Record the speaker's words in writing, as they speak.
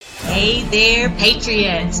Hey there,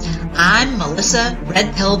 Patriots. I'm Melissa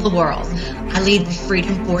Red Pill the World. I lead the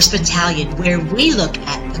Freedom Force Battalion, where we look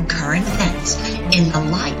at the current events in the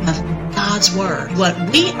light of God's Word. What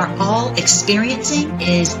we are all experiencing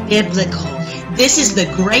is biblical. This is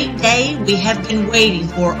the great day we have been waiting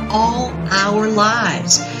for all our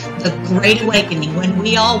lives. The Great Awakening, when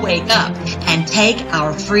we all wake up and take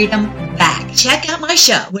our freedom back. Check out my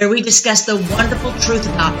show where we discuss the wonderful truth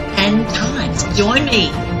about end times. Join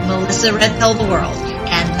me, Melissa Red Pill the World,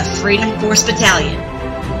 and the Freedom Force Battalion.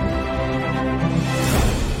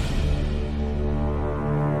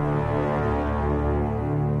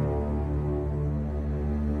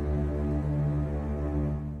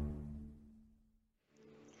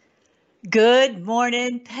 Good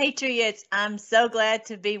morning, Patriots. I'm so glad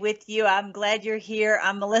to be with you. I'm glad you're here.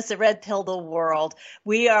 I'm Melissa Red Pill the World.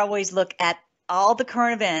 We always look at all the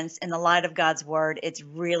current events in the light of God's Word. It's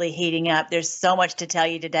really heating up. There's so much to tell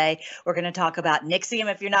you today. We're going to talk about NXIVM,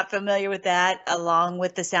 if you're not familiar with that, along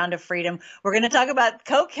with the Sound of Freedom. We're going to talk about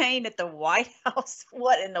cocaine at the White House.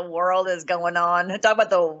 What in the world is going on? Talk about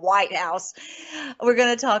the White House. We're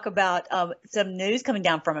going to talk about some news coming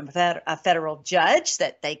down from a federal judge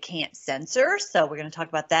that they can't censor. So we're going to talk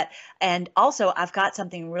about that. And also, I've got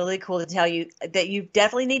something really cool to tell you that you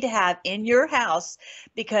definitely need to have in your house,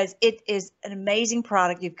 because it is an amazing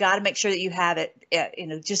product. You've got to make sure that you have it.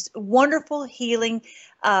 Just wonderful healing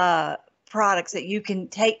products that you can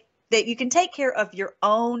take care of your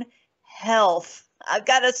own health. I've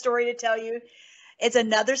got a story to tell you. It's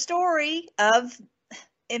another story of,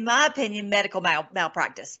 in my opinion, medical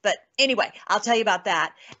malpractice. But anyway, I'll tell you about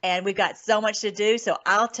that. And we've got so much to do, so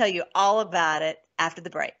I'll tell you all about it after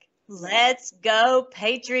the break. Let's go,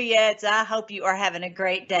 Patriots. I hope you are having a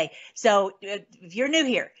great day. So if you're new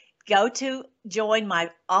here, go to join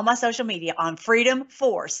all my social media on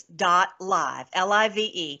freedomforce.live, Live.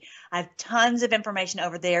 I have tons of information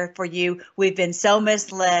over there for you. We've been so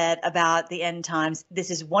misled about the end times.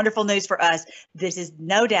 This is wonderful news for us. This is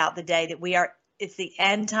no doubt the day that it's the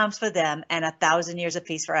end times for them and 1,000 years of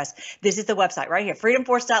peace for us. This is the website right here,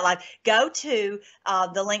 freedomforce.live. Go to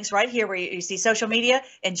the links right here where you see social media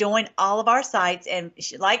and join all of our sites and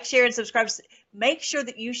like, share, and subscribe. Make sure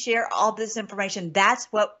that you share all this information. That's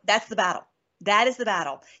the battle. That is the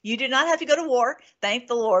battle. You do not have to go to war. Thank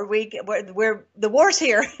the Lord. The war's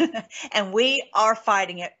here, and we are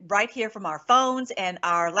fighting it right here from our phones and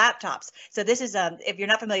our laptops. So this is, if you're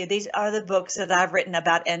not familiar, these are the books that I've written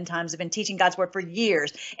about end times. I've been teaching God's Word for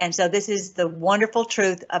years. And so this is the wonderful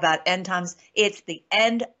truth about end times. It's the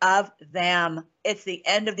end of them. It's the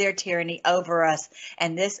end of their tyranny over us.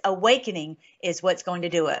 And this awakening is what's going to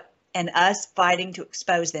do it, and us fighting to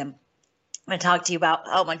expose them. I'm going to talk to you about,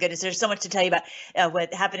 oh my goodness, there's so much to tell you about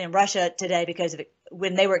what happened in Russia today, because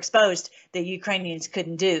when they were exposed, the Ukrainians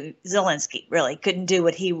Zelensky really couldn't do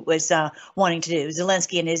what he was wanting to do,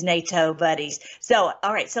 Zelensky and his NATO buddies. So,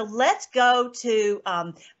 all right, so let's go to,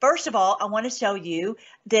 first of all, I want to show you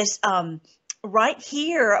this right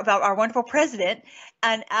here about our wonderful president.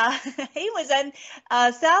 And he was in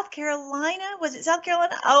South Carolina. Was it South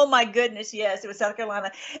Carolina? Oh my goodness, yes, it was South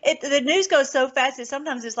Carolina. The news goes so fast that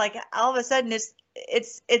sometimes it's like all of a sudden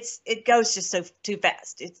it goes just so too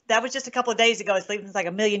fast. That was just a couple of days ago. It's like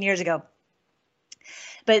a million years ago.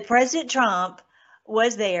 But President Trump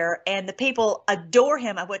was there, and the people adore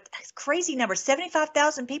him. What crazy number,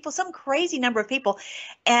 75,000 people, some crazy number of people.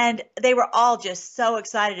 And they were all just so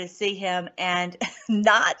excited to see him, and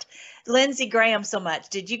not Lindsey Graham so much.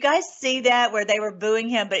 Did you guys see that, where they were booing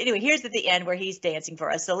him? But anyway, here's at the end where he's dancing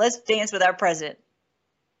for us. So let's dance with our president.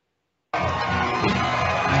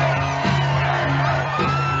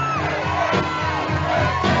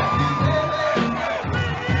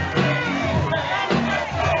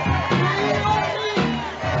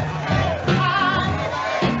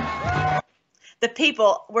 The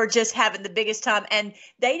people were just having the biggest time, and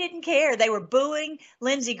they didn't care. They were booing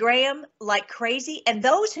Lindsey Graham like crazy. And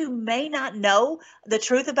those who may not know the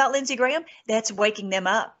truth about Lindsey Graham, that's waking them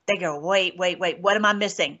up. They go, wait, what am I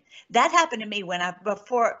missing? That happened to me when I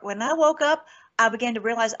woke up. I began to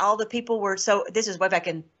realize all the people were this is way back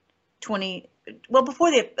in before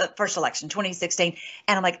the first election, 2016.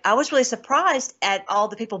 And I'm like, I was really surprised at all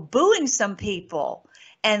the people booing some people.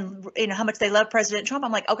 And how much they love President Trump.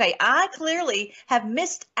 I'm like, okay, I clearly have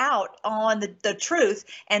missed out on the truth.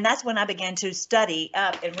 And that's when I began to study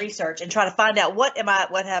up and research and try to find out what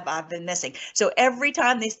have I been missing. So every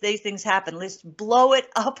time these things happen, let's blow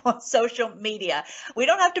it up on social media. We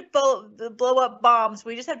don't have to blow up bombs.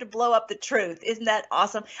 We just have to blow up the truth. Isn't that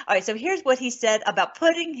awesome? All right, so here's what he said about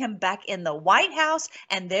putting him back in the White House,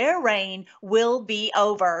 and their reign will be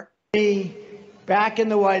over. back in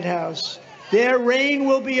the White House, their reign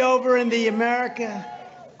will be over in the America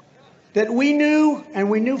that we knew, and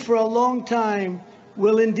we knew for a long time,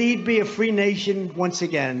 will indeed be a free nation once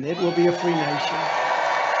again. It will be a free nation.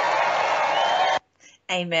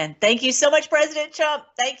 Amen. Thank you so much, President Trump.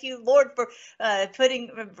 Thank you, Lord, for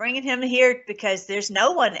bringing him here, because there's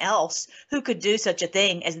no one else who could do such a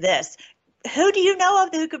thing as this. Who do you know of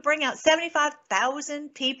who could bring out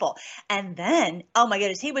 75,000 people? And then, oh my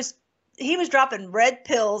goodness, he was dropping red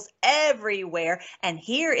pills everywhere. And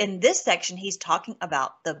here in this section, he's talking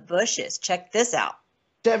about the Bushes. Check this out.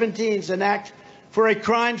 17 is an act for a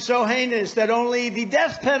crime so heinous that only the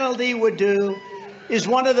death penalty would do, is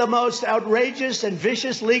one of the most outrageous and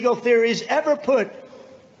vicious legal theories ever put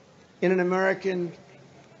in an American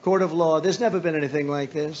court of law. There's never been anything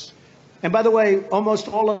like this. And by the way, almost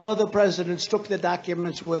all other presidents took the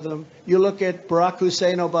documents with them. You look at Barack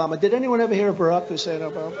Hussein Obama. Did anyone ever hear of Barack Hussein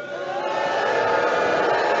Obama?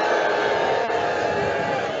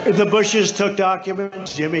 The Bushes took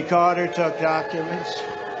documents. Jimmy Carter took documents.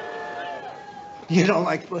 You don't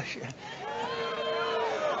like Bush?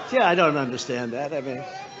 Yeah, I don't understand that. I mean,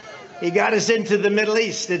 he got us into the Middle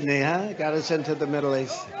East, didn't he, huh? Got us into the Middle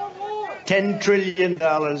East. $10 trillion,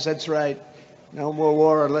 that's right. No more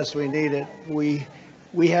war unless we need it. We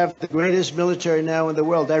have the greatest military now in the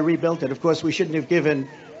world. I rebuilt it. Of course, we shouldn't have given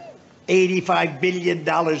 $85 billion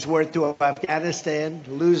worth to Afghanistan,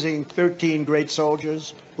 losing 13 great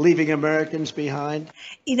soldiers, leaving Americans behind.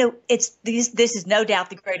 You know, this is no doubt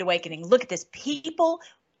the Great Awakening. Look at this. People,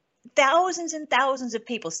 thousands and thousands of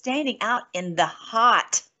people standing out in the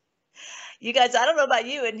hot. You guys, I don't know about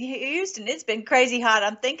you in Houston, it's been crazy hot.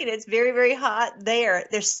 I'm thinking it's very, very hot there.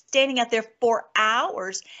 They're standing out there for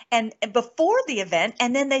hours and before the event,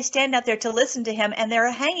 and then they stand out there to listen to him, and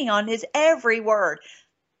they're hanging on his every word.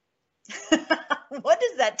 What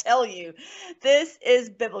does that tell you? This is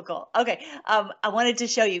biblical. Okay, I wanted to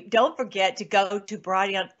show you. Don't forget to go to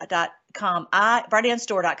Brighteon.com,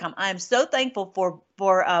 BrighteonStore.com. I am so thankful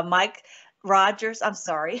for Mike Rogers. I'm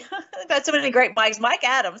sorry. I've got so many great Mikes. Mike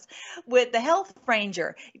Adams with the Health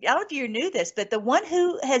Ranger. I don't know if you knew this, but the one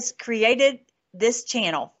who has created this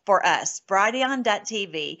channel for us,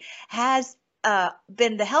 Brighteon.tv, has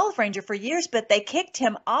been the Health Ranger for years, but they kicked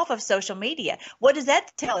him off of social media. What does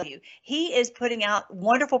that tell you? He is putting out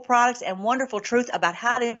wonderful products and wonderful truth about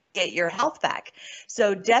how to get your health back.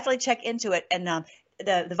 So definitely check into it. And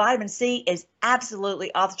the vitamin C is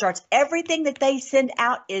absolutely off the charts. Everything that they send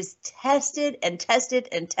out is tested and tested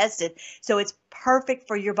and tested. So it's perfect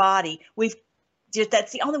for your body.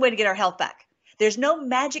 That's the only way to get our health back. There's no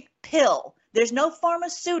magic pill. There's no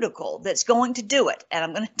pharmaceutical that's going to do it. And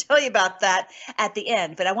I'm going to tell you about that at the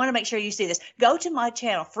end. But I want to make sure you see this. Go to my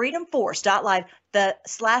channel, freedomforce.live,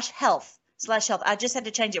 /health. I just had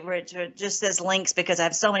to change it where it just says links because I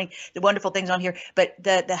have so many wonderful things on here. But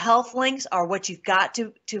the health links are what you've got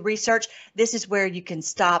to research. This is where you can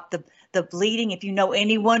stop the bleeding. If you know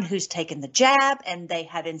anyone who's taken the jab and they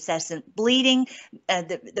have incessant bleeding,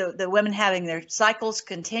 the women having their cycles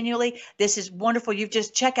continually, this is wonderful. You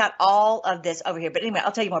just check out all of this over here. But anyway,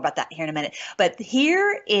 I'll tell you more about that here in a minute. But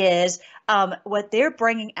here is what they're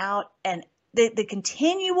bringing out, and the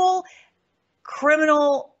continual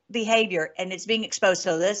criminal behavior, and it's being exposed.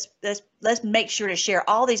 So let's make sure to share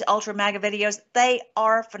all these Ultra MAGA videos. They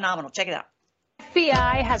are phenomenal. Check it out.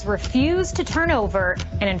 FBI has refused to turn over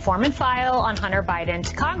an informant file on Hunter Biden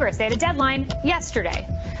to Congress. They had a deadline yesterday.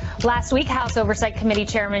 Last week, House Oversight Committee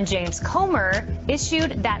Chairman James Comer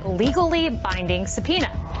issued that legally binding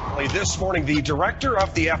subpoena. This morning, the director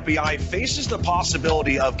of the FBI faces the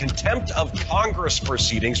possibility of contempt of Congress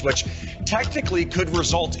proceedings, which technically could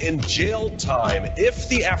result in jail time if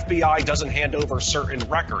the FBI doesn't hand over certain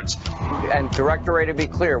records. And Director Wray, to be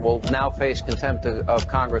clear, will now face contempt of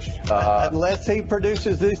Congress. Unless he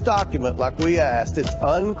produces this document like we asked. It's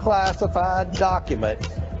unclassified document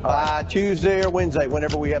by Tuesday or Wednesday,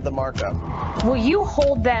 whenever we have the markup. Will you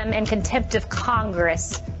hold them in contempt of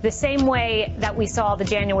Congress the same way that we saw the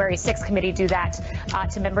January 6th committee do that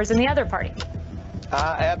to members in the other party?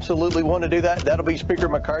 I absolutely want to do that. That'll be Speaker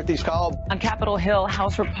McCarthy's call. On Capitol Hill,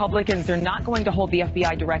 House Republicans are not going to hold the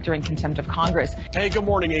FBI director in contempt of Congress. Hey, good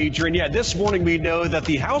morning, Adrian. Yeah, this morning we know that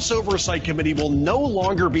the House Oversight Committee will no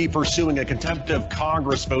longer be pursuing a contempt of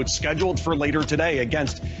Congress vote scheduled for later today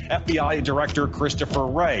against FBI Director Christopher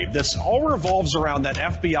Wray. This all revolves around that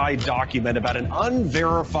FBI document about an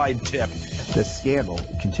unverified tip. The scandal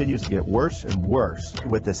continues to get worse and worse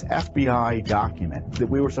with this FBI document that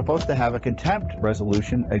we were supposed to have a contempt resolution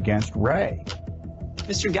against Wray.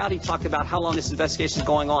 Mr. Gowdy talked about how long this investigation is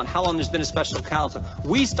going on, how long there's been a special counsel.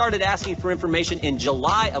 We started asking for information in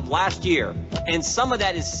July of last year, and some of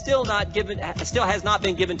that is still has not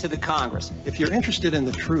been given to the Congress. If you're interested in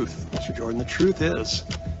the truth, Mr. Jordan, the truth is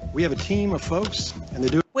we have a team of folks, and they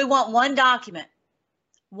do. We want one document.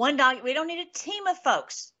 One document. We don't need a team of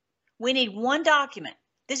folks. We need one document.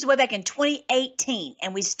 This is way back in 2018,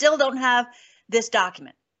 and we still don't have this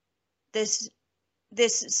document. This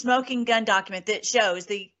smoking gun document that shows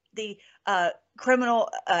the criminal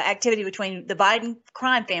activity between the Biden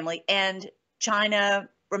crime family and China,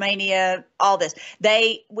 Romania, all this.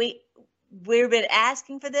 We've been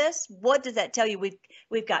asking for this. What does that tell you?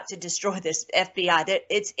 We've got to destroy this FBI.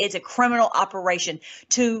 It's a criminal operation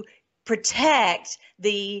to protect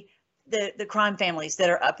the crime families that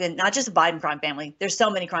are up in, not just the Biden crime family. There's so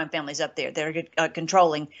many crime families up there that are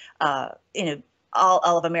controlling,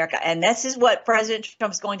 all of America. And this is what President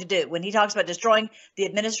Trump's going to do when he talks about destroying the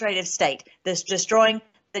administrative state, destroying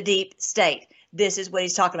the deep state. This is what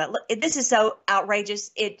he's talking about. Look, this is so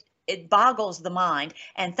outrageous. It boggles the mind.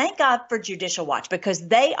 And thank God for Judicial Watch, because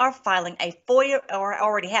they are filing a FOIA, or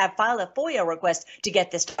already have filed a FOIA request to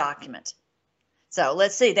get this document. So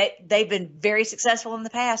let's see. They've been very successful in the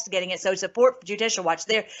past getting it. So support Judicial Watch.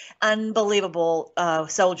 They're unbelievable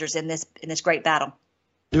soldiers in this great battle.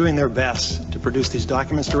 Doing their best to produce these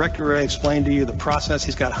documents. Director Wray explained to you the process.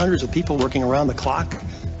 He's got hundreds of people working around the clock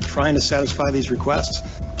trying to satisfy these requests.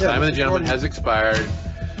 Time of the gentleman has expired.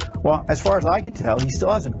 Well, as far as I can tell, he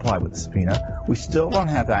still hasn't complied with the subpoena. We still don't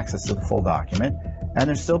have access to the full document, and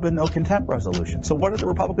there's still been no contempt resolution. So what are the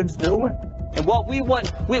Republicans doing? And what we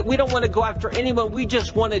want, we don't want to go after anyone. We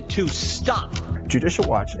just want it to stop. Judicial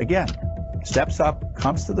Watch, again, steps up,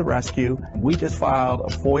 comes to the rescue. We just filed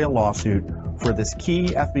a FOIA lawsuit for this key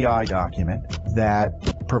FBI document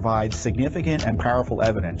that provides significant and powerful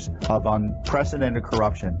evidence of unprecedented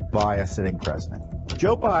corruption by a sitting president.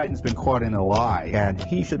 Joe Biden's been caught in a lie, and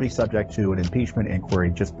he should be subject to an impeachment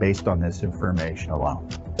inquiry just based on this information alone.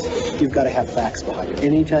 You've got to have facts behind it.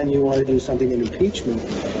 Anytime you want to do something in impeachment,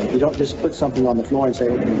 you don't just put something on the floor and say,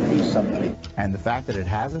 we're going to impeach somebody. And the fact that it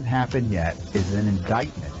hasn't happened yet is an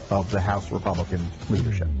indictment of the House Republican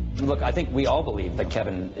leadership. Look, I think we all believe that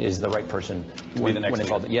Kevin is the right person when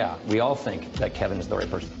involved. Yeah, we all think that Kevin is the right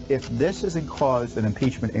person. If this hasn't caused an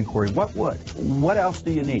impeachment inquiry, what would? What else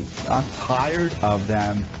do you need? I'm tired of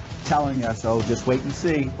them telling us, oh, just wait and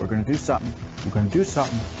see. We're going to do something. We're going to do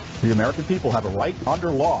something. The American people have a right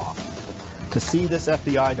under law to see this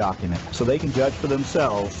FBI document so they can judge for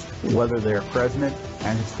themselves whether their president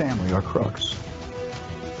and his family are crooks.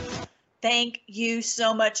 Thank you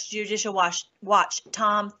so much, Judicial Watch.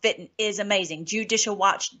 Tom Fitton is amazing.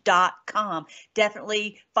 JudicialWatch.com.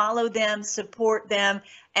 Definitely follow them, support them,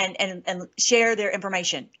 and share their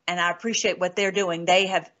information. And I appreciate what they're doing.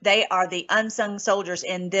 They are the unsung soldiers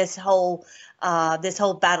in this whole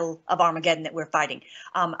battle of Armageddon that we're fighting.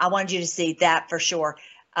 I wanted you to see that for sure.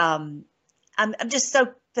 I'm just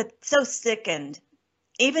so sickened.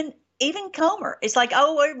 Even Comer, it's like,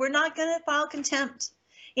 oh, we're not going to file contempt.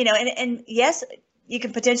 And yes, you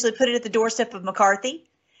can potentially put it at the doorstep of McCarthy.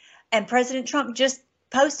 And President Trump just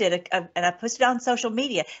posted, and I posted on social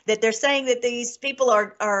media, that they're saying that these people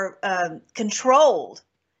are controlled.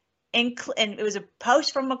 And it was a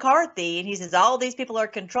post from McCarthy, and he says all these people are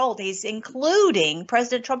controlled.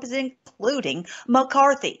 President Trump is including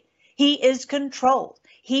McCarthy. He is controlled.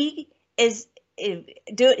 He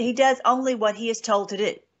does only what he is told to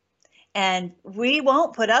do. And we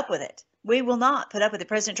won't put up with it. We will not put up with it.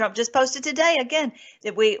 President Trump just posted today again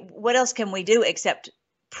that what else can we do except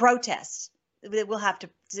protest? We'll have to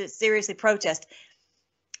seriously protest.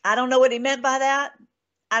 I don't know what he meant by that.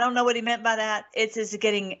 It's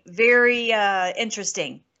getting very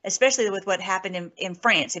interesting, especially with what happened in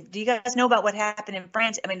France. Do you guys know about what happened in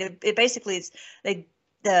France? I mean, it basically is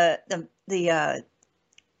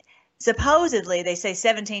supposedly they say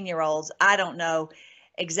 17-year-olds. I don't know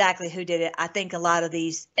exactly who did it. I think a lot of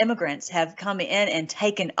these immigrants have come in and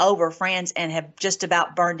taken over France and have just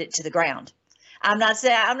about burned it to the ground. I'm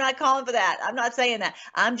not calling for that. I'm not saying that.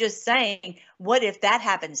 I'm just saying, what if that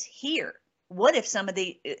happens here? What if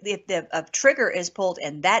if the trigger is pulled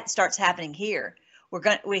and that starts happening here?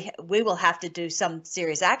 We will have to do some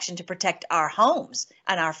serious action to protect our homes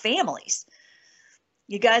and our families.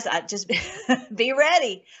 You guys, just be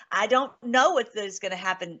ready. I don't know what is going to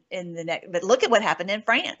happen in the next, but look at what happened in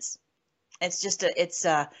France. And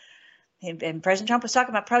President Trump was talking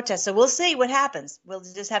about protests. So we'll see what happens. We'll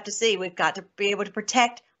just have to see. We've got to be able to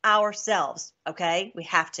protect ourselves. Okay. We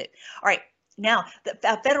have to. All right. Now,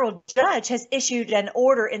 a federal judge has issued an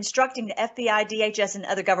order instructing the FBI, DHS, and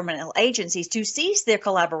other governmental agencies to cease their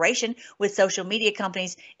collaboration with social media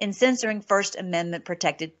companies in censoring First Amendment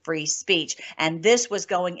protected free speech. And this was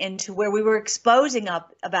going into where we were exposing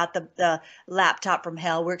about the laptop from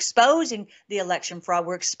hell. We're exposing the election fraud.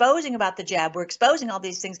 We're exposing about the jab. We're exposing all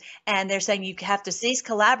these things. And they're saying you have to cease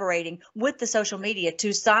collaborating with the social media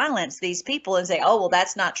to silence these people and say, oh, well,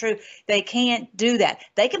 that's not true. They can't do that.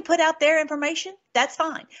 They can put out their information. That's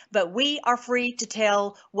fine. But we are free to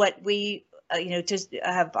tell what we, to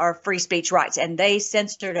have our free speech rights. And they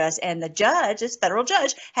censored us. And the judge, this federal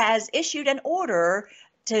judge, has issued an order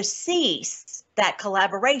to cease that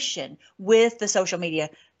collaboration with the social media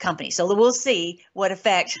company. So we'll see what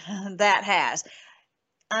effect that has.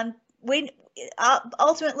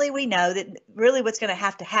 Ultimately, we know that really what's going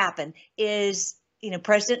to happen is,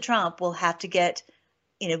 President Trump will have to get,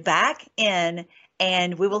 back in,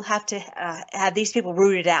 and we will have to have these people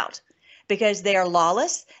rooted out because they are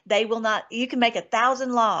lawless. They will not, you can make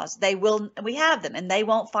 1,000 laws. We have them and they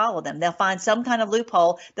won't follow them. They'll find some kind of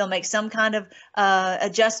loophole. They'll make some kind of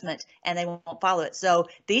adjustment and they won't follow it. So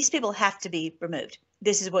these people have to be removed.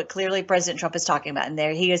 This is what clearly President Trump is talking about. And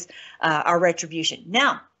there he is, our retribution.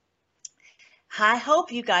 Now, I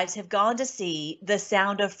hope you guys have gone to see The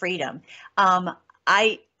Sound of Freedom.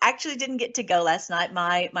 I actually didn't get to go last night.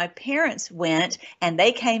 My parents went and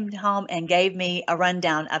they came home and gave me a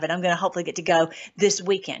rundown of it. I'm going to hopefully get to go this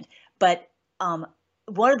weekend. But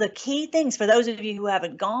one of the key things for those of you who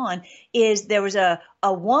haven't gone is there was a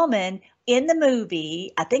woman in the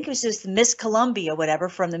movie. I think it was just Miss Columbia, whatever,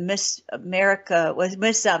 from the Miss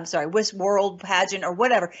World pageant or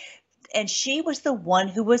whatever. And she was the one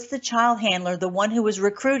who was the child handler, the one who was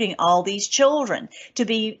recruiting all these children to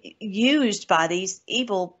be used by these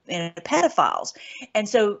evil pedophiles. And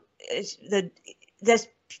so that's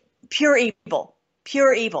pure evil.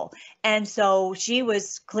 And so she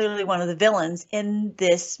was clearly one of the villains in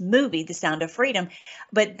this movie, The Sound of Freedom.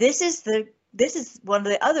 But this is one of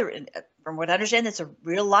the other, from what I understand, it's a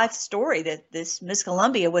real life story that this Miss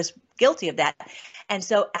Columbia was guilty of that. And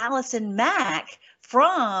so Allison Mack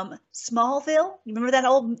from Smallville, you remember that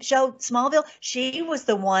old show Smallville? She was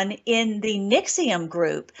the one in the NXIVM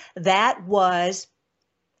group that was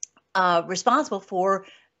responsible for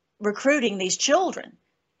recruiting these children.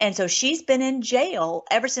 And so she's been in jail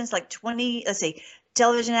ever since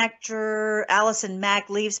television actor Allison Mack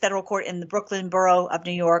leaves federal court in the Brooklyn borough of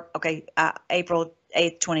New York, April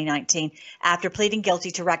 8th, 2019, after pleading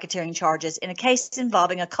guilty to racketeering charges in a case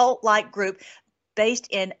involving a cult-like group based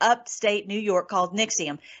in upstate New York called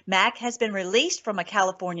NXIVM. Mack has been released from a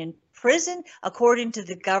Californian prison, according to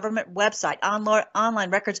the government website. Online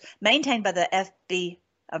records maintained by the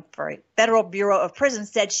Federal Bureau of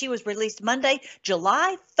Prisons said she was released Monday,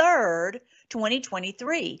 July 3rd,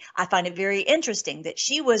 2023. I find it very interesting that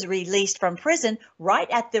she was released from prison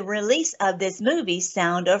right at the release of this movie,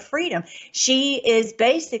 Sound of Freedom. She is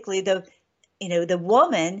basically the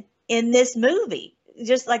woman in this movie,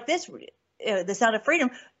 just like this. The Sound of Freedom,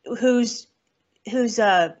 who's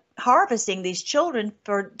harvesting these children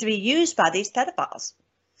to be used by these pedophiles.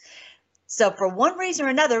 So for one reason or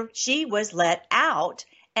another, she was let out.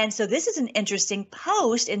 And so this is an interesting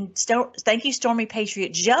post. And thank you, Stormy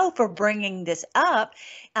Patriot Joe, for bringing this up,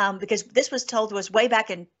 because this was told to us way back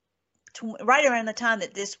in right around the time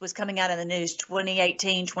that this was coming out in the news,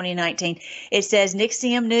 2018, 2019. It says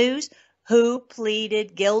NXIVM News, who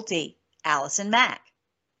pleaded guilty? Allison Mack.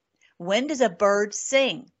 When does a bird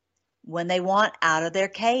sing? When they want out of their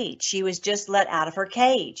cage. She was just let out of her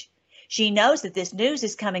cage. She knows that this news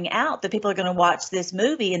is coming out, that people are going to watch this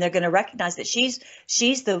movie and they're going to recognize that she's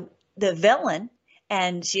the villain,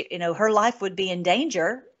 and her life would be in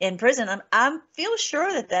danger in prison. I feel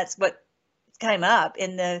sure that that's what came up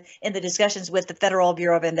in the discussions with the Federal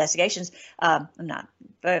Bureau of Investigations,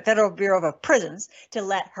 Federal Bureau of Prisons, to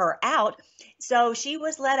let her out. So she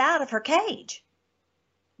was let out of her cage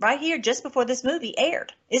right here just before this movie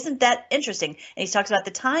aired. Isn't that interesting? And he talks about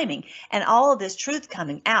the timing and all of this truth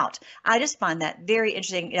coming out. I just find that very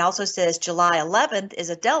interesting. It also says July 11th is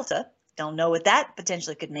a Delta. Don't know what that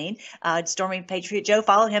potentially could mean. Stormy Patriot Joe,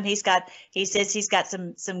 follow him. He says he's got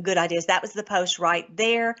some good ideas. That was the post right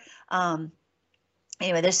there.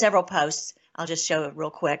 Anyway, there's several posts. I'll just show it real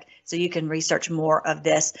quick so you can research more of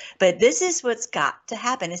this. But this is what's got to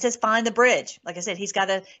happen. It says find the bridge. Like I said, he's got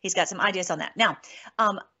some ideas on that. Now,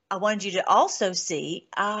 I wanted you to also see.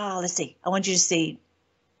 Let's see. I want you to see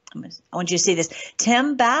this.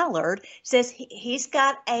 Tim Ballard says he's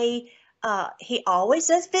got a. He always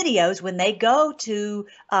does videos when they go to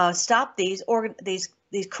stop these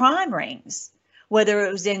crime rings. whether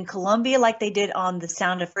it was in Colombia, like they did on the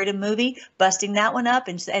Sound of Freedom movie, busting that one up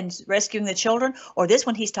and rescuing the children, or this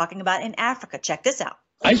one he's talking about in Africa. Check this out.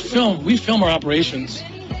 We film our operations.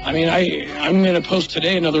 I mean, I'm going to post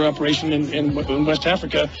today another operation in West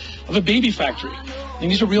Africa of a baby factory.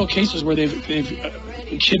 And these are real cases where they've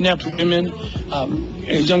kidnapped women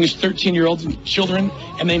as young as 13-year-old children,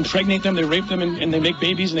 and they impregnate them, they rape them, and they make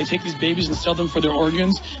babies, and they take these babies and sell them for their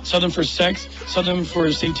organs, sell them for sex, sell them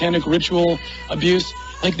for satanic ritual abuse.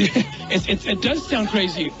 Like, it does sound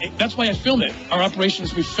crazy. That's why I film it.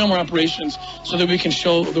 We film our operations so that we can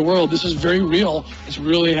show the world this is very real. It's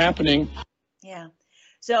really happening. Yeah.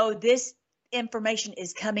 So this information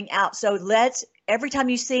is coming out. So every time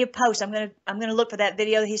you see a post, I'm gonna look for that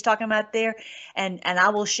video that he's talking about there, and I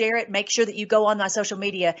will share it. Make sure that you go on my social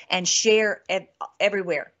media and share it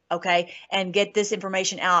everywhere, okay, and get this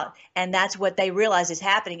information out. And that's what they realize is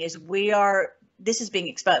happening is this is being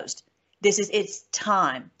exposed. It's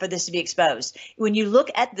time for this to be exposed. When you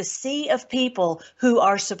look at the sea of people who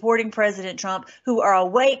are supporting President Trump, who are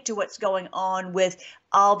awake to what's going on with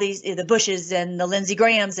all these, the Bushes and the Lindsey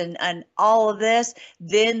Grahams and all of this,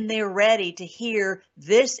 then they're ready to hear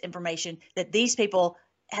this information that these people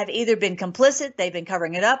have either been complicit, they've been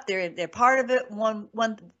covering it up, they're part of it,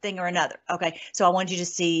 one thing or another. Okay, so I want you to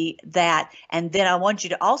see that, and then I want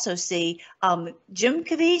you to also see Jim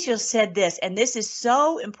Caviezel said this, and this is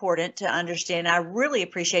so important to understand. I really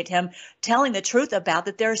appreciate him telling the truth about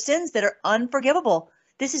that. There are sins that are unforgivable.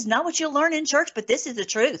 This is not what you'll learn in church, but this is the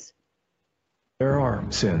truth. There are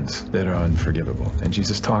sins that are unforgivable, and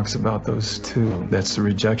Jesus talks about those too. That's the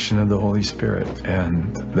rejection of the Holy Spirit,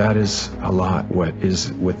 and that is a lot what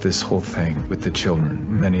is with this whole thing with the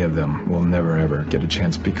children. Many of them will never ever get a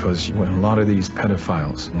chance, because when a lot of these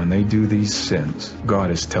pedophiles, when they do these sins, God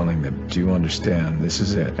is telling them, do you understand? This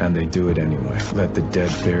is it. And they do it anyway. Let the dead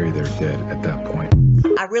bury their dead at that point.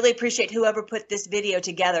 I really appreciate whoever put this video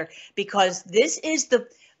together, because this is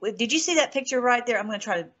did you see that picture right there? I'm going to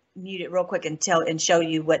try to mute it real quick and show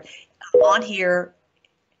you what on here.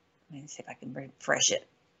 Let me see if I can refresh it.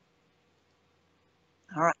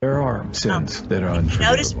 All right. There are sins that are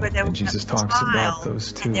unforgivable, and Jesus talks about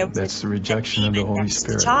those too. That's the rejection of the Holy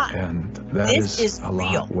Spirit, and that is a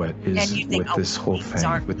lot what is with this whole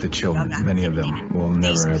thing with the children. Many of them will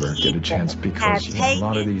never ever get a chance, because a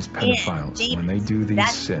lot of these pedophiles, when they do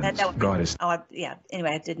these sins, God is. Yeah. Anyway,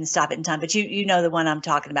 I didn't stop it in time, but you know the one I'm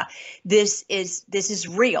talking about. This is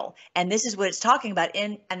real, and this is what it's talking about.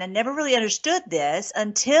 And I never really understood this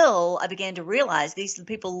until I began to realize these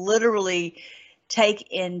people literally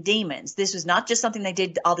take in demons. This was not just something they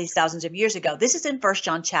did all these thousands of years ago. This is in 1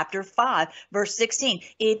 John chapter 5, verse 16.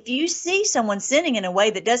 If you see someone sinning in a way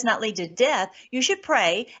that does not lead to death, you should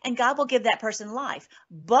pray, and God will give that person life.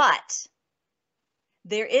 But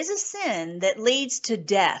there is a sin that leads to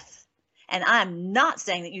death, and I'm not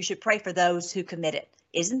saying that you should pray for those who commit it.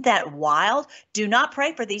 Isn't that wild? Do not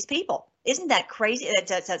pray for these people. Isn't that crazy?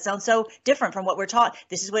 That sounds so different from what we're taught.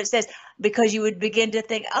 This is what it says, because you would begin to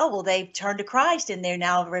think, oh, well, they've turned to Christ and they're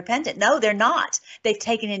now repentant. No, they're not. They've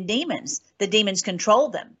taken in demons. The demons control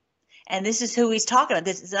them. And this is who he's talking about.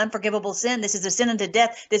 This is unforgivable sin. This is the sin unto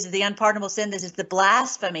death. This is the unpardonable sin. This is the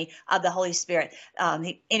blasphemy of the Holy Spirit.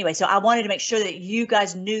 Anyway, so I wanted to make sure that you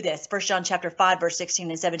guys knew this. 1 John chapter 5, verse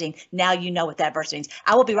 16 and 17. Now you know what that verse means.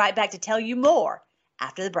 I will be right back to tell you more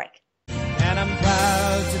after the break. And I'm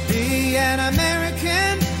proud to be an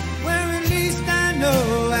American, where at least I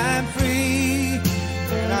know I'm free.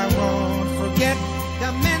 And I won't forget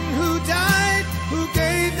the men who died, who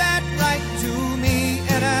gave that right to me.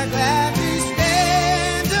 And I gladly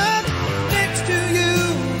stand up next to you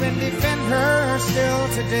and defend her still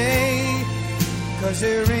today. 'Cause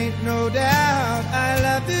there ain't no doubt I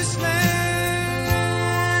love this land.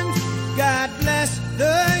 God bless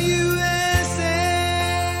the USA.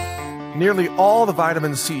 Nearly all the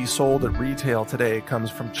vitamin C sold at retail today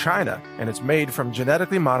comes from China, and it's made from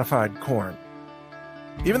genetically modified corn.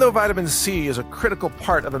 Even though vitamin C is a critical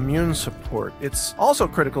part of immune support, it's also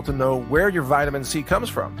critical to know where your vitamin C comes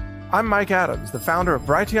from. I'm Mike Adams, the founder of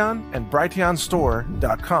Brighteon and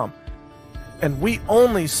BrighteonStore.com, and we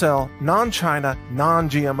only sell non-China,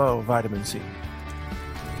 non-GMO vitamin C.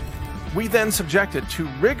 We then subject it to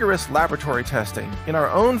rigorous laboratory testing in our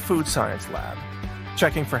own food science lab,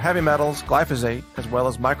 checking for heavy metals, glyphosate, as well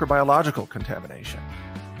as microbiological contamination.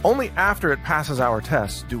 Only after it passes our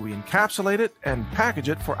tests do we encapsulate it and package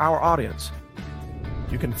it for our audience.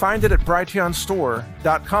 You can find it at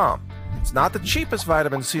BrighteonStore.com. It's not the cheapest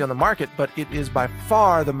vitamin C on the market, but it is by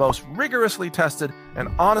far the most rigorously tested and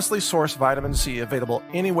honestly sourced vitamin C available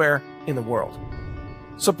anywhere in the world.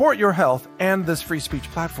 Support your health and this free speech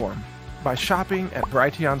platform. by shopping at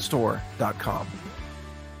brighteonstore.com.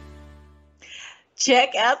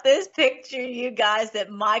 Check out this picture, you guys,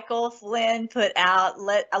 that Michael Flynn put out.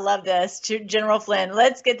 I love this. General Flynn,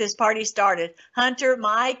 let's get this party started. Hunter,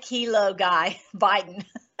 my kilo guy, Biden.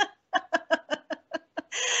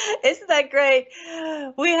 Isn't that great?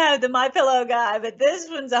 We have the My Pillow guy, but this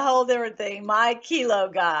one's a whole different thing. My kilo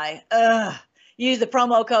guy. Use the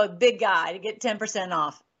promo code Big Guy to get 10%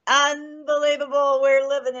 off. Unbelievable. We're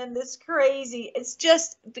living in this crazy. It's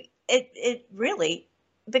just, it really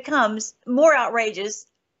becomes more outrageous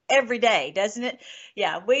every day, doesn't it?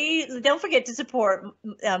 Yeah, we don't forget to support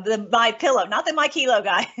the My Pillow, not the My Kilo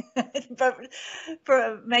guy, but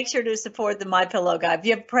make sure to support the My Pillow guy. If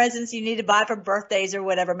you have presents you need to buy for birthdays or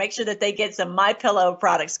whatever, make sure that they get some My Pillow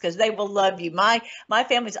products because they will love you. My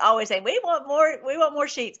family's always saying we want more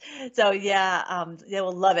sheets. So yeah, they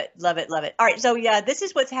will love it. All right, so yeah, this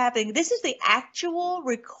is what's happening. This is the actual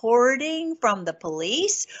recording from the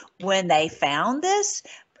police when they found this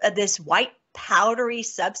white powdery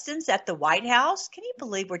substance at the White House. Can you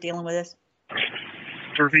believe we're dealing with this?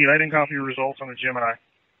 To repeat, I didn't copy your results on the Gemini.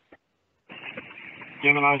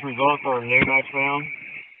 Gemini's results are no match found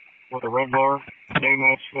with a red bar. No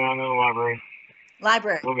match found in the library.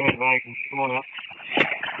 We'll go ahead back and come on up.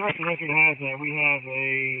 Correction record has that we have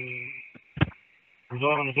a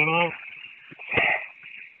result on the Gemini.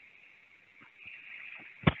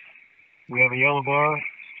 We have a yellow bar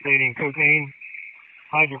stating cocaine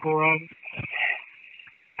hydrochloride.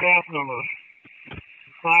 Staff number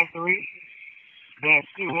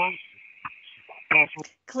 53-21.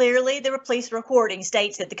 Clearly, the police recording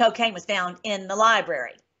states that the cocaine was found in the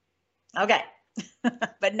library. Okay.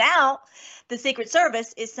 But now the Secret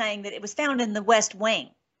Service is saying that it was found in the West Wing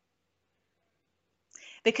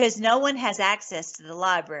because no one has access to the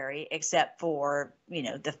library except for,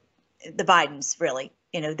 the Bidens, really.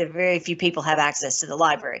 The very few people have access to the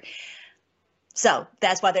library. So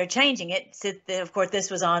that's why they're changing it. So, of course, this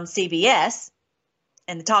was on CBS,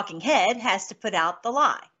 and the talking head has to put out the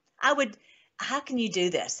lie. How can you do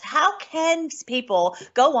this? How can people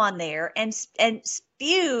go on there and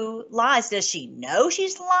spew lies? Does she know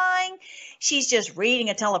she's lying? She's just reading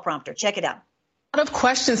a teleprompter. Check it out. A lot of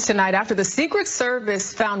questions tonight after the Secret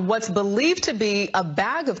Service found what's believed to be a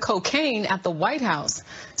bag of cocaine at the White House.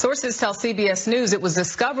 Sources tell CBS News it was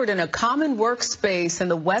discovered in a common workspace in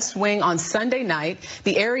the West Wing on Sunday night.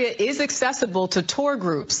 The area is accessible to tour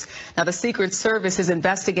groups. Now, the Secret Service is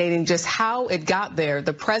investigating just how it got there.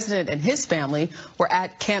 The president and his family were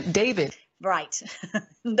at Camp David. Right.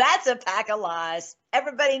 That's a pack of lies.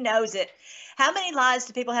 Everybody knows it. How many lies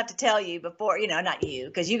do people have to tell you before, not you,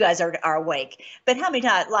 because you guys are awake, but how many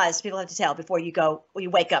lies do people have to tell before you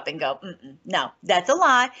wake up and go, no, that's a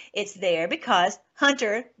lie. It's there because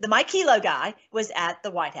Hunter, the My Kilo guy, was at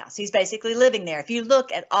the White House. He's basically living there. If you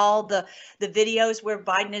look at all the videos where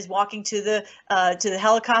Biden is walking to the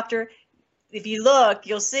helicopter, if you look,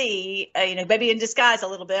 you'll see, maybe in disguise a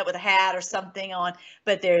little bit with a hat or something on,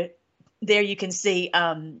 but there you can see,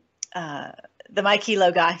 the My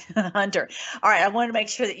Kilo guy, Hunter. All right, I wanted to make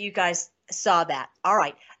sure that you guys saw that. All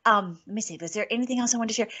right, let me see. Was there anything else I wanted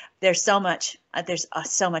to share? There's so much. There's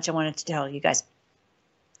so much I wanted to tell you guys.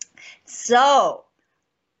 So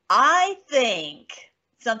I think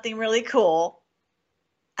something really cool.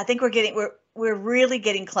 I think we're really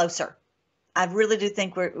getting closer. I really do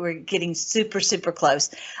think we're getting super, super close.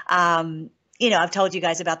 I've told you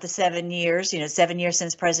guys about the 7 years. 7 years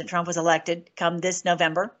since President Trump was elected. Come this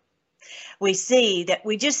November. We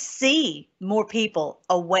just see more people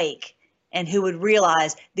awake and who would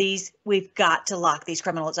realize we've got to lock these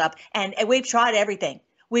criminals up. And we've tried everything.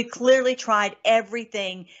 We've clearly tried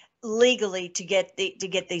everything legally to get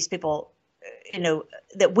these people,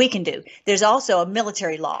 that we can do. There's also a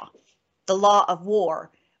military law, the law of war,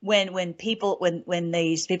 when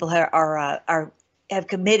these people have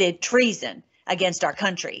committed treason against our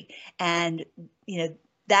country. And,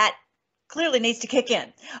 that clearly needs to kick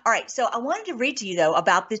in. All right. So I wanted to read to you, though,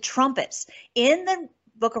 about the trumpets. In the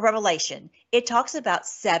book of Revelation, it talks about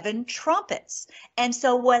 7 trumpets. And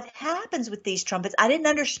so what happens with these trumpets, I didn't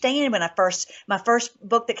understand when my first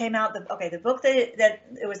book that came out, the book that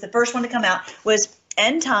it was the first one to come out was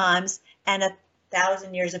End Times and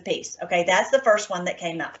 1,000 Years of Peace. Okay. That's the first one that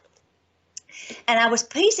came out. And I was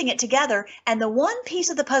piecing it together, and the one piece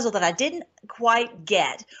of the puzzle that I didn't quite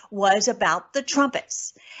get was about the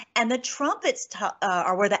trumpets. And the trumpets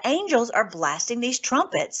are where the angels are blasting these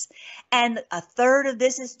trumpets, and a third of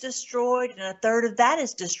this is destroyed, and a third of that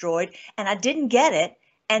is destroyed, and I didn't get it.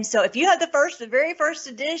 And so if you have the very first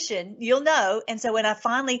edition, you'll know. And so when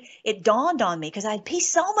it dawned on me, because I had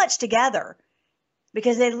pieced so much together,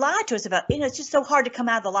 because they lied to us about, it's just so hard to come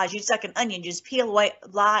out of the lies. You just like an onion, you just peel away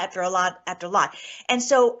lie after lie after lie. And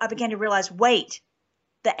so I began to realize, wait,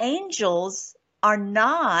 the angels are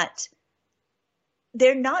not,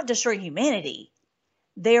 they're not destroying humanity.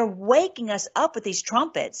 They're waking us up with these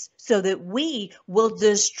trumpets so that we will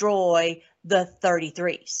destroy the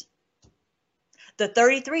 33s. The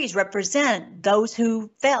 33s represent those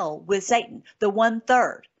who fell with Satan, the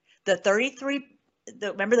 1/3. The 33,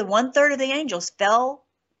 remember the 1/3 of the angels fell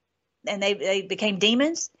and they became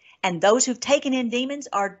demons. And those who've taken in demons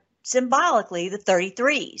are symbolically the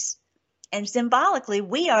 33s. And symbolically,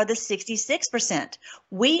 we are the 66%.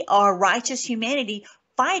 We are righteous humanity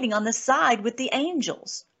fighting on the side with the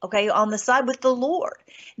angels, okay, on the side with the Lord,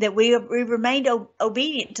 that we remained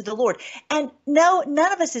obedient to the Lord. And no,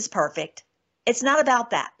 none of us is perfect. It's not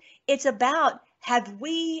about that. It's about, have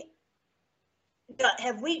we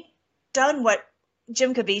done what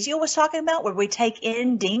Jim Caviezel was talking about, where we take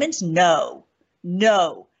in demons? No.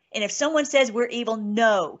 And if someone says we're evil,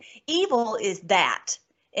 no. Evil is that.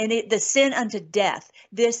 And the sin unto death,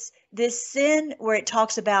 this sin where it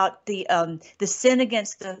talks about the sin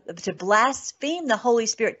against to blaspheme the Holy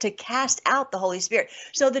Spirit, to cast out the Holy Spirit.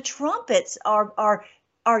 So the trumpets are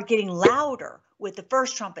getting louder with the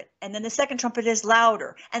first trumpet, and then the second trumpet is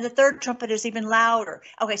louder, and the third trumpet is even louder.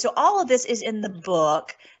 Okay, so all of this is in the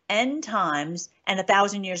book End Times and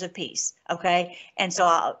 1,000 Years of Peace. Okay, and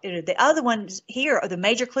so the other ones here are the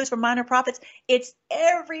major clues for minor prophets. It's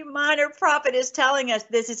every minor prophet is telling us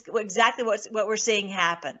this is exactly what we're seeing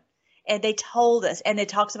happen, and they told us. And it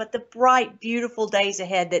talks about the bright, beautiful days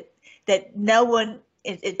ahead that no one.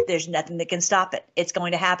 There's nothing that can stop it. It's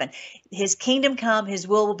going to happen. His kingdom come, his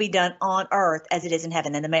will be done on earth as it is in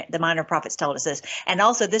heaven. And the minor prophets told us this. And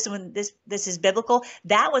also this one, this is biblical.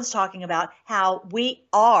 That one's talking about how we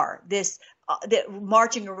are this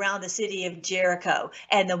marching around the city of Jericho,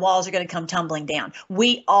 and the walls are going to come tumbling down.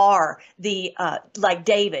 We are like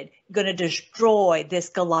David, going to destroy this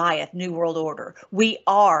Goliath New World Order. We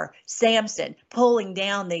are Samson pulling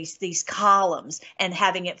down these columns and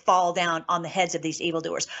having it fall down on the heads of these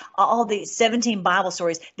evildoers. All these 17 Bible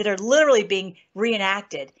stories that are literally being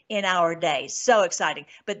reenacted in our day. So exciting.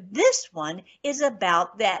 But this one is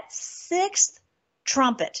about that sixth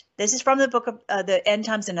trumpet. This is from the book of the End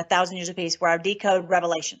Times and 1,000 Years of Peace, where I decode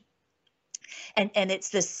Revelation. And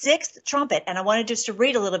it's the sixth trumpet. And I wanted just to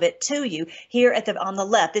read a little bit to you here on the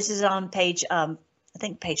left. This is on page, I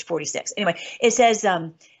think page 46. Anyway, it says,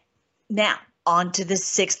 now on to the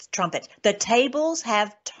sixth trumpet. The tables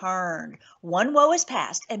have turned. One woe is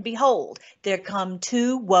past, and behold, there come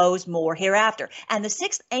two woes more hereafter. And the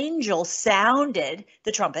sixth angel sounded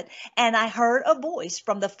the trumpet, and I heard a voice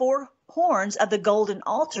from the four horns of the golden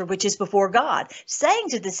altar which is before God, saying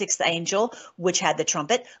to the sixth angel which had the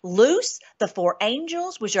trumpet, loose the four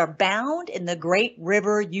angels which are bound in the great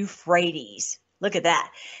river Euphrates. Look at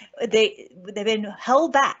that. They've been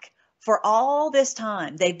held back for all this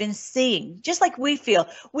time. They've been seeing, just like we feel.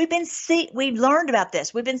 We've learned about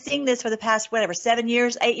this. We've been seeing this for the past, 7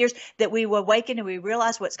 years, 8 years, that we awaken and we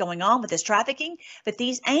realize what's going on with this trafficking. But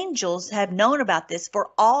these angels have known about this for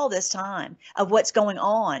all this time of what's going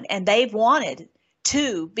on. And they've wanted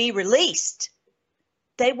to be released.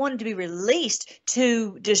 They wanted to be released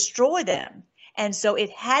to destroy them. And so it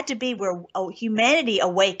had to be where humanity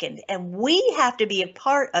awakened, and we have to be a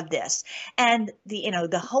part of this. And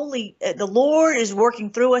the Lord is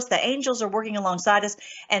working through us. The angels are working alongside us.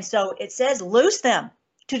 And so it says, loose them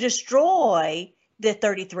to destroy the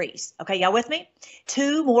 33s. Okay, y'all with me?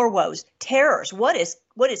 Two more woes, terrors. What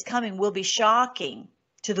is coming will be shocking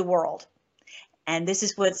to the world. And this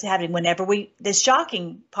is what's happening whenever this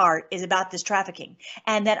shocking part is about this trafficking,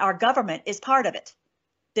 and that our government is part of it.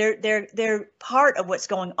 They're part of what's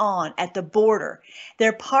going on at the border. They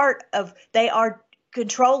are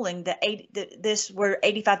controlling where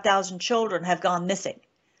 85,000 children have gone missing.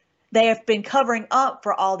 They have been covering up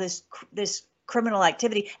for all this criminal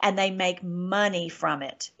activity, and they make money from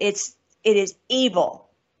it. It is evil.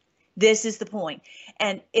 This is the point.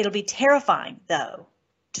 And it'll be terrifying, though,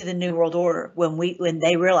 to the New World Order when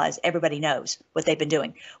they realize everybody knows what they've been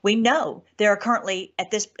doing. We know there are currently at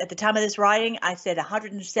the time of this writing, I said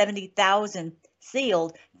 170,000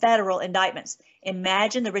 sealed federal indictments.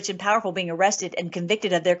 Imagine the rich and powerful being arrested and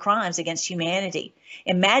convicted of their crimes against humanity.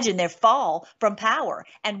 Imagine their fall from power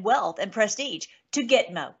and wealth and prestige to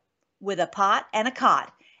Gitmo with a pot and a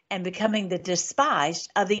cot and becoming the despised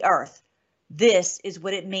of the earth. This is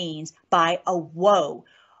what it means by a woe.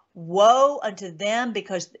 Woe unto them,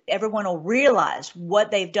 because everyone will realize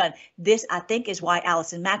what they've done. This, I think, is why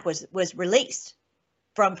Allison Mack was released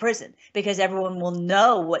from prison, because everyone will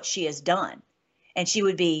know what she has done. and she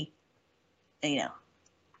would be, no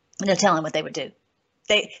telling what they would do.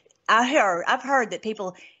 I've heard that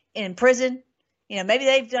people in prison, maybe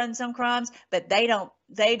they've done some crimes, but they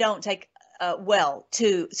don't take well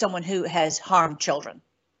to someone who has harmed children.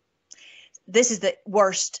 This is the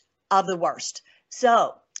worst of the worst.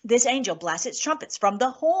 So this angel blasts its trumpets from the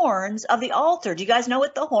horns of the altar. Do you guys know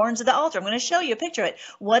what the horns of the altar? I'm going to show you a picture of it.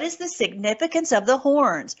 What is the significance of the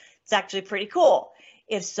horns? It's actually pretty cool.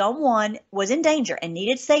 If someone was in danger and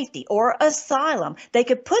needed safety or asylum, they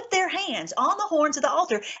could put their hands on the horns of the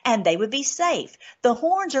altar and they would be safe. The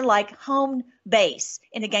horns are like home base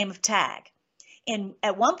in a game of tag.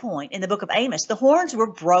 At one point in the book of Amos, the horns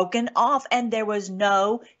were broken off and there was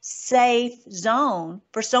no safe zone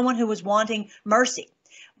for someone who was wanting mercy.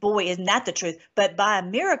 Boy, isn't that the truth? But by a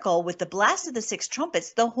miracle, with the blast of the 6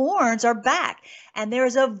 trumpets, the horns are back. And there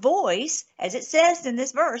is a voice, as it says in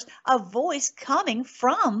this verse, a voice coming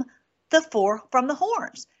from the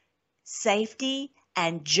horns. Safety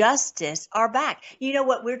and justice are back. You know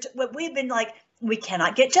what we've been like, we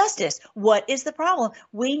cannot get justice. What is the problem?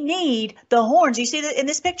 We need the horns. You see that in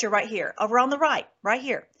this picture right here, over on the right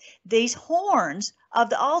here. These horns of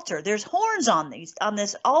the altar. There's horns on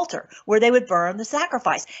this altar where they would burn the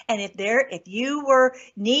sacrifice. And if you were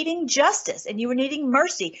needing justice and you were needing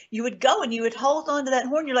mercy, you would go and you would hold on to that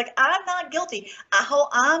horn. You're like, I'm not guilty.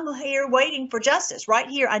 I'm here waiting for justice right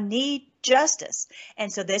here. I need justice.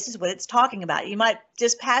 And so this is what it's talking about. You might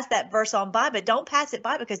just pass that verse on by, but don't pass it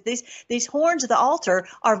by, because these horns of the altar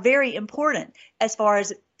are very important as far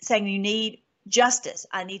as saying you need justice.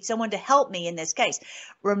 I need someone to help me in this case.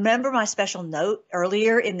 Remember my special note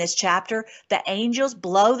earlier in this chapter? The angels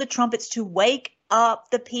blow the trumpets to wake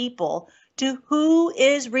up the people to who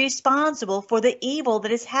is responsible for the evil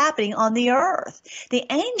that is happening on the earth. The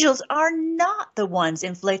angels are not the ones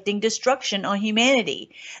inflicting destruction on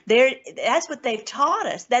humanity. That's what they've taught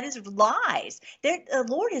us. That is lies. The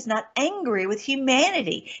Lord is not angry with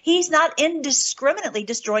humanity. He's not indiscriminately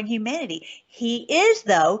destroying humanity. He is,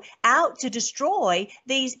 though, out to destroy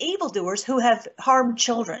these evildoers who have harmed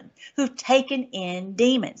children, who've taken in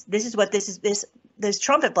demons. This is what this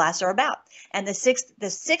trumpet blasts are about. And the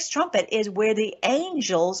sixth trumpet is where the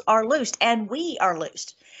angels are loosed, and we are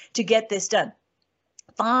loosed to get this done.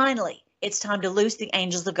 Finally, it's time to loose the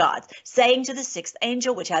angels of God, saying to the 6th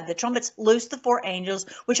angel, which had the trumpets, loose the 4 angels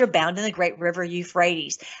which are bound in the great river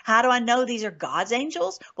Euphrates. How do I know these are God's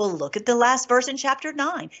angels? Well, look at the last verse in chapter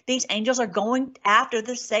 9. These angels are going after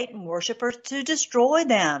the Satan worshipers to destroy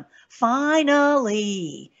them.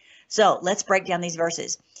 Finally. So let's break down these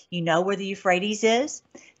verses. You know where the Euphrates is?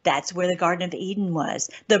 That's where the Garden of Eden was,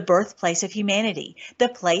 the birthplace of humanity, the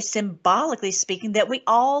place symbolically speaking that we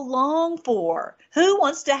all long for. Who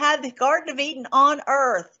wants to have the Garden of Eden on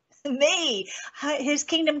earth? Me. His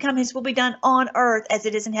kingdom come, his will be done on earth as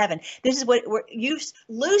it is in heaven. This is what you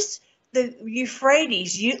loose the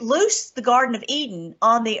Euphrates, you loose the Garden of Eden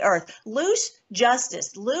on the earth, loose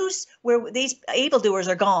justice, loose where these evildoers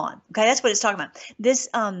are gone. Okay, that's what it's talking about. This,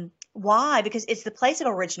 why? Because it's the place of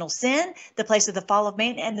original sin, the place of the fall of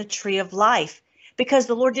man, and the tree of life. Because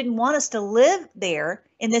the Lord didn't want us to live there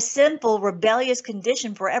in this sinful, rebellious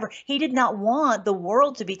condition forever. He did not want the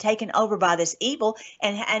world to be taken over by this evil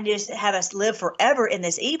and just have us live forever in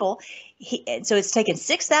this evil. So it's taken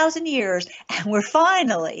 6,000 years, and we're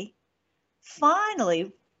finally,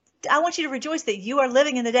 I want you to rejoice that you are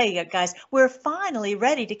living in the day, guys. We're finally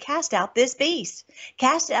ready to cast out this beast,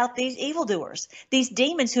 cast out these evildoers, these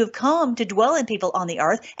demons who have come to dwell in people on the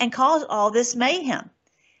earth and cause all this mayhem.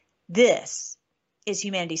 This is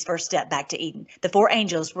humanity's first step back to Eden. The 4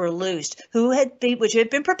 angels were loosed, which had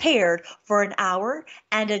been prepared for an hour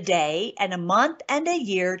and a day and a month and a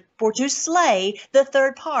year to slay the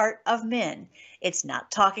third part of men. It's not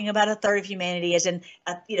talking about a third of humanity as in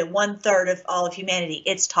 1/3 of all of humanity.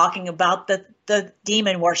 It's talking about the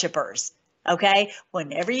demon worshipers. Okay,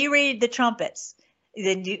 whenever you read the trumpets,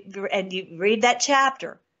 then you read that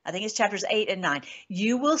chapter. I think it's chapters 8 and 9.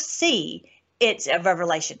 You will see it's a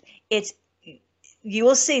revelation. You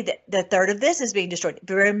will see that the third of this is being destroyed.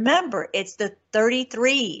 But remember, it's the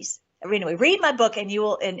 33s. Anyway, read my book and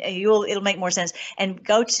it'll make more sense. And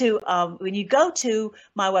go to when you go to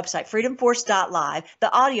my website, freedomforce.live,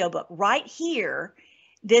 the audiobook right here,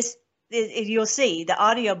 you'll see the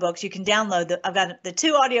audiobooks. You can download I've got the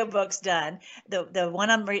 2 audiobooks done. The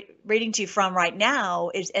one I'm reading to you from right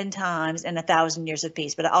now is End Times and 1,000 Years of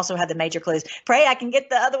Peace, but I also have the major clues. Pray I can get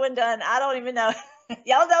the other one done. I don't even know.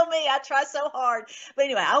 Y'all know me. I try so hard. But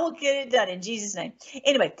anyway, I will get it done in Jesus' name.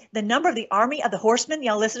 Anyway, the number of the army of the horsemen,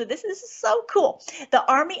 y'all listen to this. This is so cool. The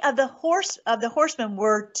army of the horsemen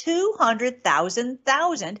were 200,000,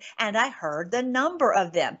 and I heard the number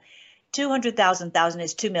of them. 200,000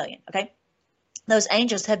 is 2 million, okay? Those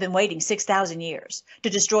angels have been waiting 6,000 years to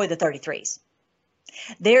destroy the 33s.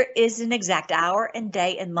 There is an exact hour and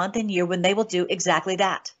day and month and year when they will do exactly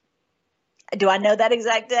that. Do I know that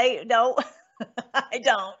exact day? No, I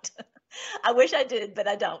don't. I wish I did, but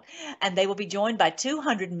I don't. And they will be joined by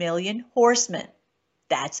 200 million horsemen.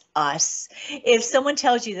 That's us. If someone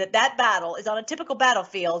tells you that that battle is on a typical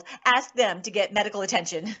battlefield, ask them to get medical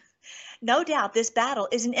attention. No doubt this battle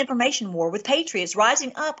is an information war with patriots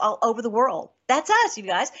rising up all over the world. That's us, you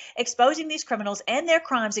guys, exposing these criminals and their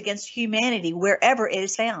crimes against humanity wherever it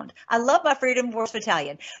is found. I love my Freedom Force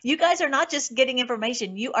Battalion. You guys are not just getting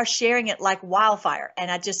information, you are sharing it like wildfire,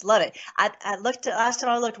 and I just love it. I looked, last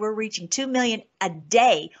time I looked, we're reaching 2 million a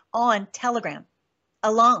day on Telegram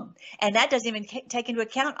alone. And that doesn't even take into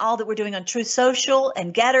account all that we're doing on Truth Social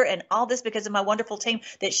and Getter and all this because of my wonderful team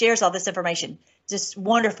that shares all this information. Just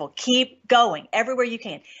wonderful. Keep going everywhere you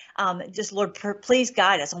can. Just Lord, please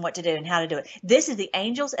guide us on what to do and how to do it. This is the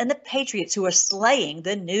angels and the patriots who are slaying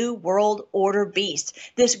the new world order beast.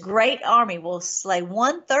 This great army will slay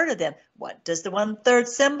 1/3 of them. What does the 1/3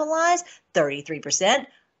 symbolize? 33%,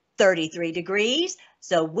 33 degrees.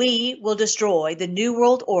 So we will destroy the New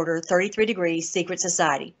World Order 33 degrees secret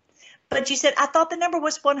society. But you said, I thought the number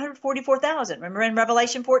was 144,000. Remember in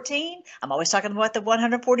Revelation 14? I'm always talking about the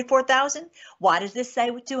 144,000. Why does this say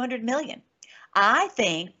 200 million? I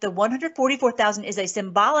think the 144,000 is a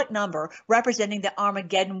symbolic number representing the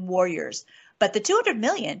Armageddon warriors. But the 200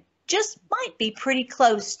 million just might be pretty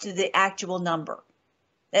close to the actual number.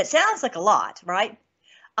 That sounds like a lot, right?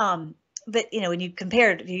 But, you know, when you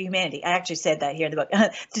compare it to humanity, I actually said that here in the book,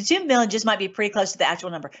 the 2 million just might be pretty close to the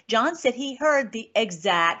actual number. John said he heard the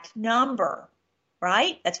exact number,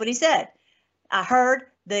 right? That's what he said. I heard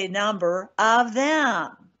the number of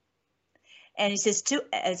them. And he says,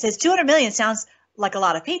 it says 200 million sounds like a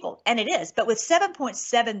lot of people, and it is. But with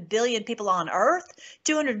 7.7 billion people on Earth,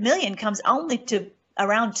 200 million comes only to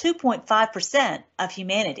around 2.5% of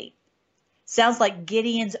humanity. Sounds like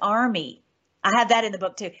Gideon's army. I have that in the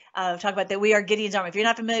book too. Talk about that. We are Gideon's army. If you're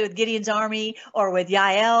not familiar with Gideon's army or with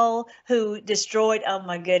Yael, who destroyed, oh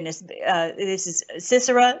my goodness, this is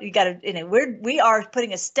Sisera. You got to, you know, we are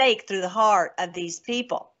putting a stake through the heart of these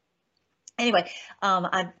people. Anyway,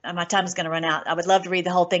 my time is going to run out. I would love to read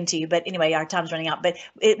the whole thing to you, but anyway, our time's running out. But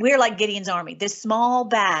we're like Gideon's army, this small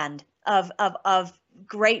band of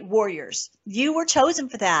great warriors. You were chosen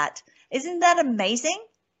for that. Isn't that amazing?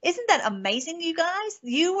 Isn't that amazing, you guys?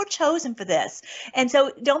 You were chosen for this. And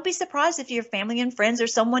so don't be surprised if your family and friends or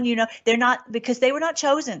someone, you know, they're not, because they were not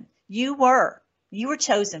chosen. You were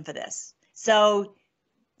chosen for this. So,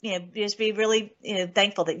 you know, just be really, you know,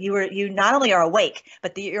 thankful that you not only are awake,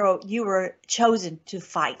 but that you were chosen to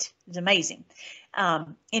fight. It's amazing.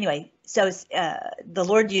 Anyway, so the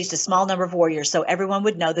Lord used a small number of warriors so everyone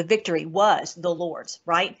would know the victory was the Lord's,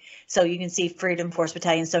 right? So you can see Freedom Force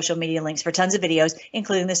Battalion social media links for tons of videos,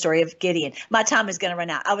 including the story of Gideon. My time is going to run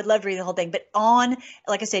out. I would love to read the whole thing, but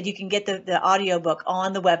like I said, you can get the audiobook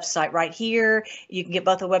on the website right here. You can get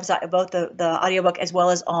both the audiobook as well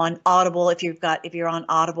as on Audible if you're on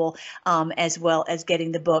Audible, as well as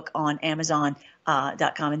getting the book on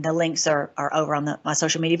Amazon.com, and the links are over on my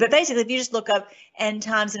social media. But basically, if you just look up End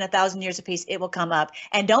Times in 1,000 Years of Peace, it will come up.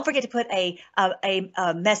 And don't forget to put a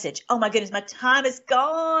message. Oh my goodness, my time is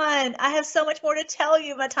gone. I have so much more to tell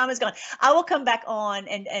you. My time is gone. I will come back on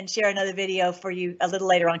and share another video for you a little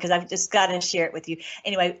later on because I've just got to share it with you.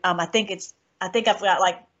 Anyway, I think I've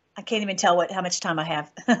got I can't even tell how much time I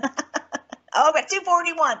have. Oh, I've got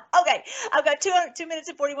 2:41. Okay, I've got 2 minutes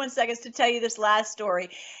and 41 seconds to tell you this last story,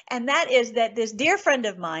 and that is that this dear friend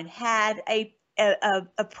of mine had a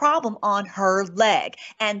problem on her leg,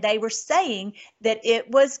 and they were saying that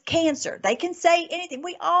it was cancer. They can say anything.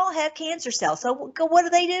 We all have cancer cells. So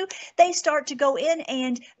what do? They start to go in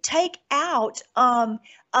and take out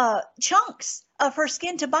chunks of her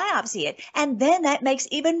skin to biopsy it, and then that makes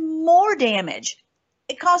even more damage.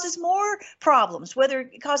 It causes more problems,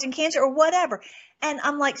 whether causing cancer or whatever. And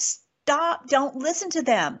I'm like, stop, don't listen to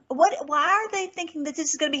them. Why are they thinking that this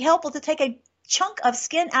is going to be helpful to take a chunk of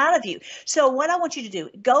skin out of you? So what I want you to do,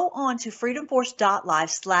 go on to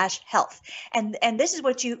freedomforce.live/health. And this is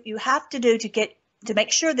what you have to do to get to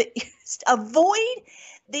make sure that you avoid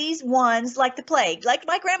these ones like the plague. Like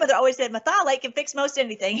my grandmother always said, methylate can fix most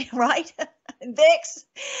anything, right? Vicks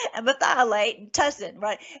and methylate and tussin,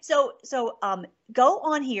 right? So go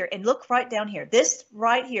on here and look right down here. This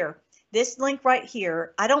right here, this link right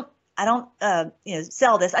here. I don't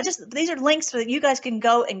sell this. These are links so that you guys can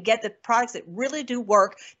go and get the products that really do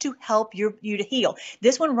work to help you to heal.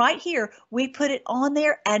 This one right here, we put it on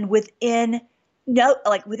there, and within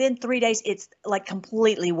 3 days, it's like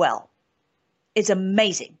completely well. It's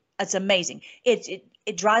amazing. It's amazing. It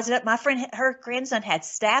dries it up. My friend, her grandson had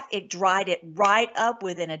staph. It dried it right up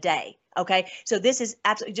within a day. Okay. So this is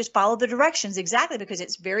absolutely, just follow the directions exactly, because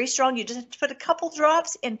it's very strong. You just have to put a couple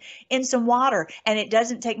drops in some water, and it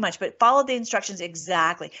doesn't take much, but follow the instructions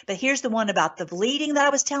exactly. But here's the one about the bleeding that I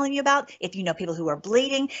was telling you about. If you know people who are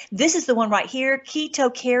bleeding, this is the one right here,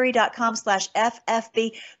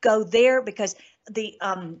 ketocarry.com/FFB. Go there, because the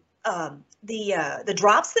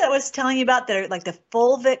drops that I was telling you about that are like the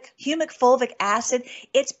humic fulvic acid,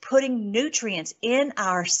 it's putting nutrients in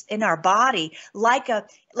our body like a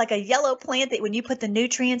yellow plant that when you put the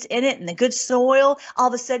nutrients in it and the good soil, all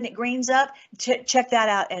of a sudden it greens up. Check that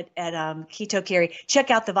out at Keto Carry. Check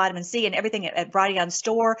out the vitamin C and everything at Brighteon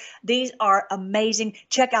Store. These are amazing.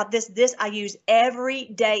 Check out this. This I use every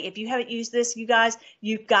day. If you haven't used this, you guys,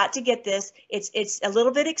 you've got to get this. It's a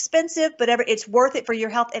little bit expensive, but it's worth it for your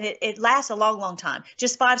health, and it lasts a long, long time.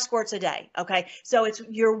 Just 5 squirts a day. Okay, so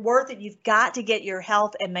you're worth it. You've got to get your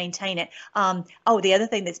health and maintain it. The other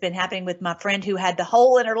thing that's been happening with my friend who had the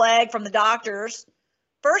hole in her leg from the doctors.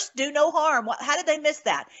 First, do no harm. How did they miss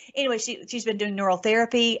that? Anyway, she's been doing neural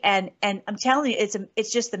therapy, and I'm telling you,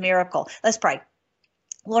 it's just the miracle. Let's pray.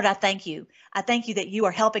 Lord, I thank you. I thank you that you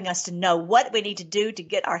are helping us to know what we need to do to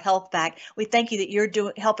get our health back. We thank you that you're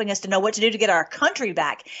helping us to know what to do to get our country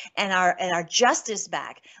back and our justice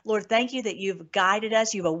back. Lord, thank you that you've guided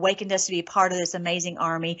us. You've awakened us to be a part of this amazing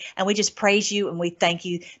army. And we just praise you, and we thank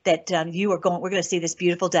you that we're going to see this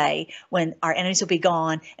beautiful day when our enemies will be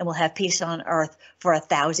gone and we'll have peace on earth for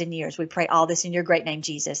 1,000 years. We pray all this in your great name,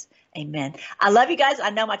 Jesus. Amen. I love you guys.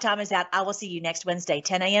 I know my time is out. I will see you next Wednesday,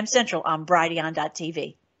 10 a.m. Central on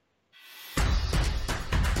Brighteon.tv.